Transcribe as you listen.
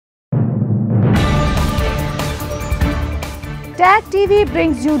Tag TV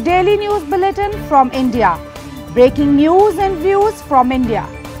brings you daily news bulletin from India. Breaking news and views from India.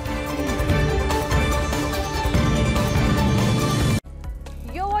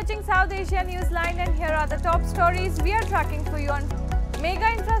 You're watching South Asia Newsline and here are the top stories we are tracking for you on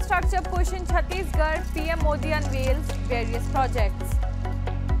mega infrastructure push in Chhattisgarh. PM Modi unveils various projects.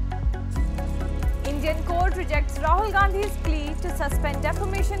 Indian court rejects Rahul Gandhi's plea to suspend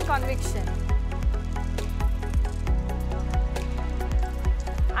defamation conviction.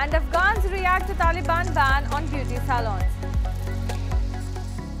 And Afghans react to Taliban ban on beauty salons.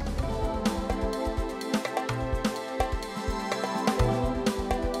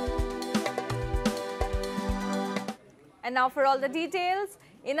 And now for all the details.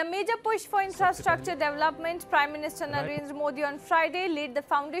 In a major push for infrastructure development, Prime Minister Narendra Modi on Friday laid the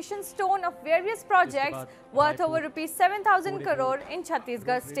foundation stone of various projects worth over Rs 7,000 crore in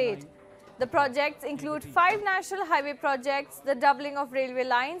Chhattisgarh state. The projects include 5 national highway projects, the doubling of railway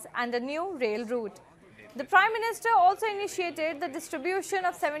lines and a new rail route. The Prime Minister also initiated the distribution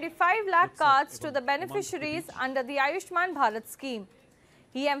of 75 lakh cards to the beneficiaries under the Ayushman Bharat scheme.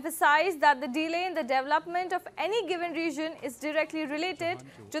 He emphasized that the delay in the development of any given region is directly related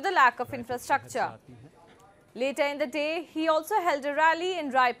to the lack of infrastructure. Later in the day, he also held a rally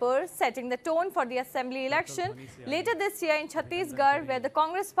in Raipur, setting the tone for the assembly election later this year in Chhattisgarh, where the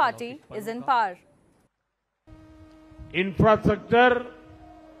Congress party is in power. Infrastructure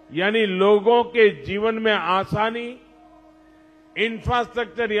यानी लोगों के जीवन में आसानी,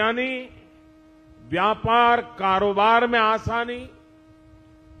 infrastructure यानी व्यापार कारोबार में आसानी,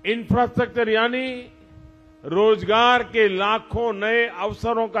 इंफ्रास्ट्रक्चर यानी रोजगार के लाखों नए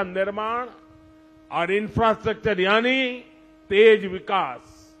अवसरों का निर्माण और इंफ्रास्ट्रक्चर यानी तेज विकास.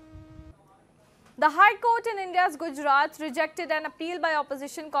 The High Court in India's Gujarat rejected an appeal by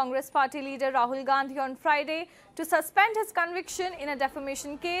opposition Congress party leader Rahul Gandhi on Friday to suspend his conviction in a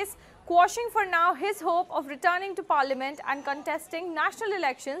defamation case, quashing for now his hope of returning to parliament and contesting national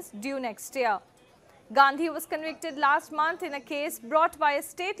elections due next year. Gandhi was convicted last month in a case brought by a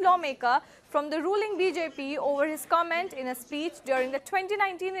state lawmaker from the ruling BJP over his comment in a speech during the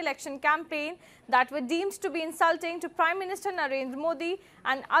 2019 election campaign that were deemed to be insulting to Prime Minister Narendra Modi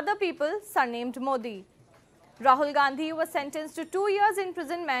and other people surnamed Modi. Rahul Gandhi was sentenced to 2 years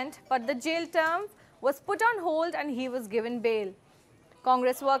imprisonment, but the jail term was put on hold and he was given bail.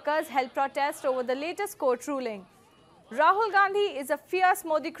 Congress workers held protest over the latest court ruling. Rahul Gandhi is a fierce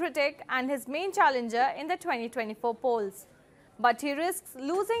Modi critic and his main challenger in the 2024 polls. But he risks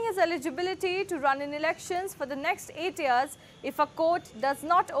losing his eligibility to run in elections for the next 8 years if a court does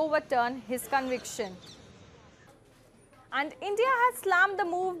not overturn his conviction. And India has slammed the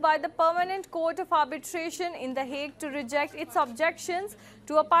move by the Permanent Court of Arbitration in The Hague to reject its objections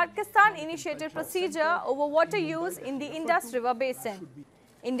to a Pakistan-initiated procedure over water use in the Indus River Basin.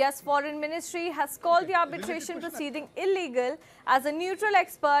 India's Foreign Ministry has called the arbitration proceeding illegal, as a neutral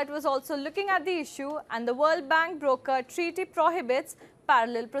expert was also looking at the issue, and the World Bank broker treaty prohibits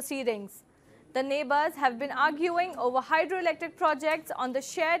parallel proceedings. The neighbors have been arguing over hydroelectric projects on the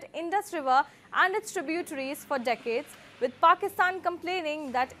shared Indus River and its tributaries for decades, with Pakistan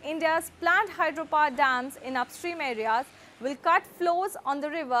complaining that India's planned hydropower dams in upstream areas will cut flows on the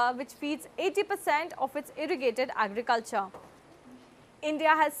river, which feeds 80% of its irrigated agriculture. India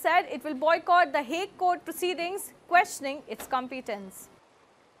has said it will boycott the Hague Court proceedings, questioning its competence.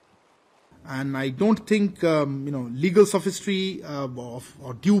 And I don't think, legal sophistry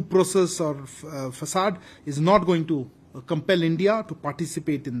or due process or facade is not going to compel India to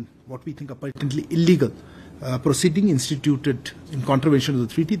participate in what we think are patently illegal proceeding instituted in contravention of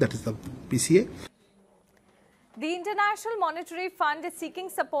the treaty, that is the PCA. The International Monetary Fund is seeking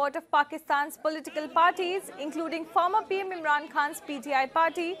support of Pakistan's political parties, including former PM Imran Khan's PTI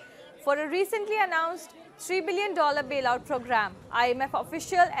party, for a recently announced $3 billion bailout program, IMF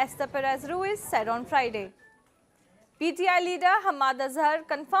official Esther Perez Ruiz said on Friday. PTI leader Hamad Azhar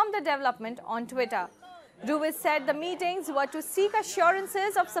confirmed the development on Twitter. Ruiz said the meetings were to seek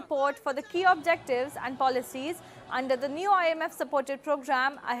assurances of support for the key objectives and policies under the new IMF-supported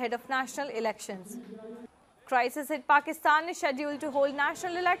program ahead of national elections. Crisis-hit Pakistan is scheduled to hold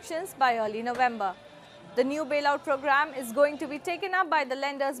national elections by early November. The new bailout program is going to be taken up by the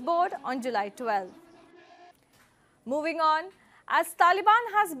Lenders Board on July 12. Moving on, as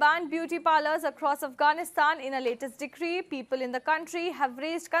Taliban has banned beauty parlors across Afghanistan in a latest decree, people in the country have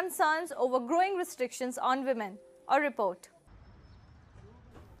raised concerns over growing restrictions on women. A report.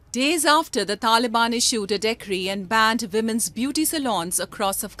 Days after the Taliban issued a decree and banned women's beauty salons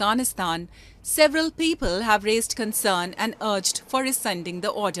across Afghanistan, several people have raised concern and urged for rescinding the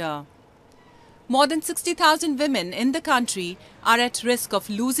order. More than 60,000 women in the country are at risk of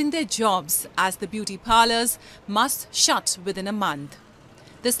losing their jobs as the beauty parlours must shut within a month.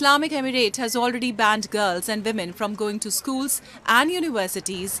 The Islamic Emirate has already banned girls and women from going to schools and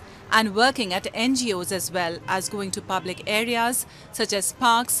universities and working at NGOs as well as going to public areas such as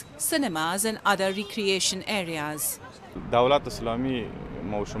parks, cinemas and other recreation areas. دولت اسلامی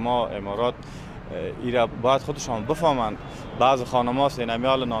ما و شما امارات ایرا باید خودشان بفهمند بعض خانم‌ها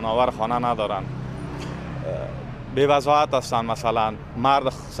سینمیال نانآور خانه ندارند بی وضاحت هستند مثلا مرد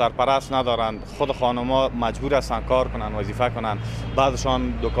سرپرست ندارند خود خانم‌ها مجبور هستند کار کنند وظیفه کنند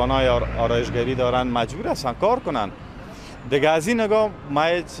بعضشان دکان‌های آرایشگری دارند مجبور هستند کار کنند دیگه از این نگاه ما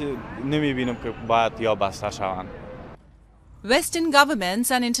نمی‌بینم که باید یا بسته شوند. Western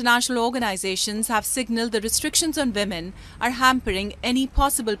governments and international organizations have signaled the restrictions on women are hampering any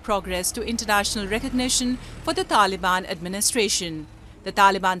possible progress to international recognition for the Taliban administration. The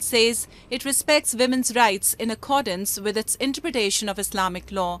Taliban says it respects women's rights in accordance with its interpretation of Islamic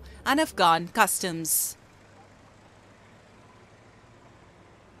law and Afghan customs.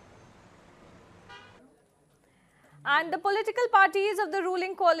 And the political parties of the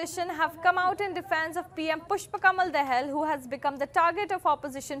ruling coalition have come out in defense of PM Pushpa Kamal Dahal, who has become the target of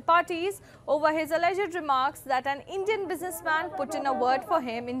opposition parties over his alleged remarks that an Indian businessman put in a word for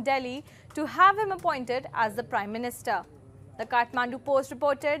him in Delhi to have him appointed as the Prime Minister. The Kathmandu Post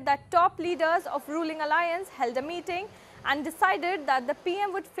reported that top leaders of ruling alliance held a meeting and decided that the PM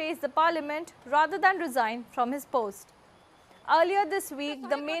would face the parliament rather than resign from his post. Earlier this week,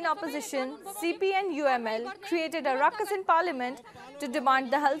 the main opposition, CPN-UML, created a ruckus in parliament to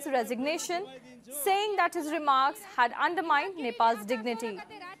demand Dahal's resignation, saying that his remarks had undermined Nepal's dignity.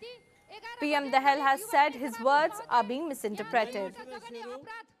 PM Dahal has said his words are being misinterpreted.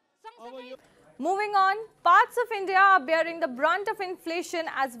 Moving on, parts of India are bearing the brunt of inflation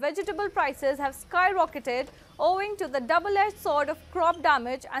as vegetable prices have skyrocketed owing to the double-edged sword of crop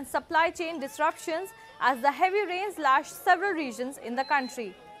damage and supply chain disruptions as the heavy rains lashed several regions in the country.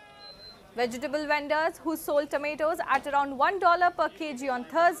 Vegetable vendors who sold tomatoes at around $1 per kg on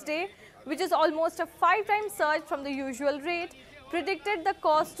Thursday, which is almost a 5-time surge from the usual rate, predicted the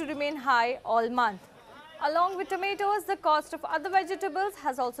cost to remain high all month. Along with tomatoes, the cost of other vegetables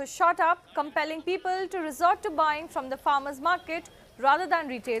has also shot up, compelling people to resort to buying from the farmers' market rather than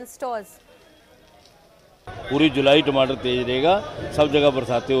retail stores. पूरी जुलाई टमाटर तेज रहेगा सब जगह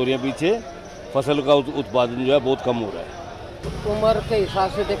बरसातें हो रही हैं पीछे फसल का उत्पादन जो है बहुत कम हो रहा है उम्र के हिसाब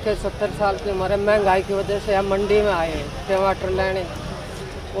से देखें 70 साल की उम्र है महंगाई की वजह से हम मंडी में आए टमाटर लेने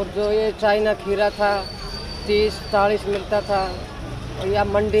और जो ये चाइना खीरा था 30-40 मिलता था और या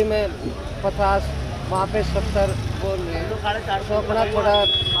मंडी में 50 वहाँ पे 70 बोल रहे हैं तो अपना थोड़ा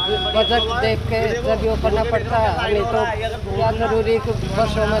बजट देख के जब ये करना पड़ता है नहीं तो क्या जरूरी कि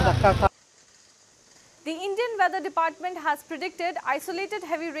बसों में धक्का खा. The Indian Weather Department has predicted isolated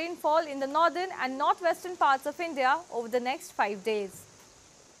heavy rainfall in the northern and northwestern parts of India over the next 5 days.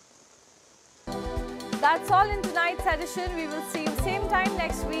 That's all in tonight's edition. We will see you same time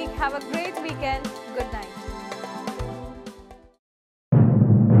next week. Have a great weekend. Good night.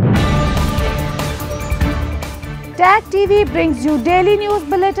 Tag TV brings you daily news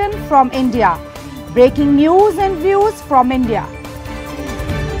bulletin from India. Breaking news and views from India.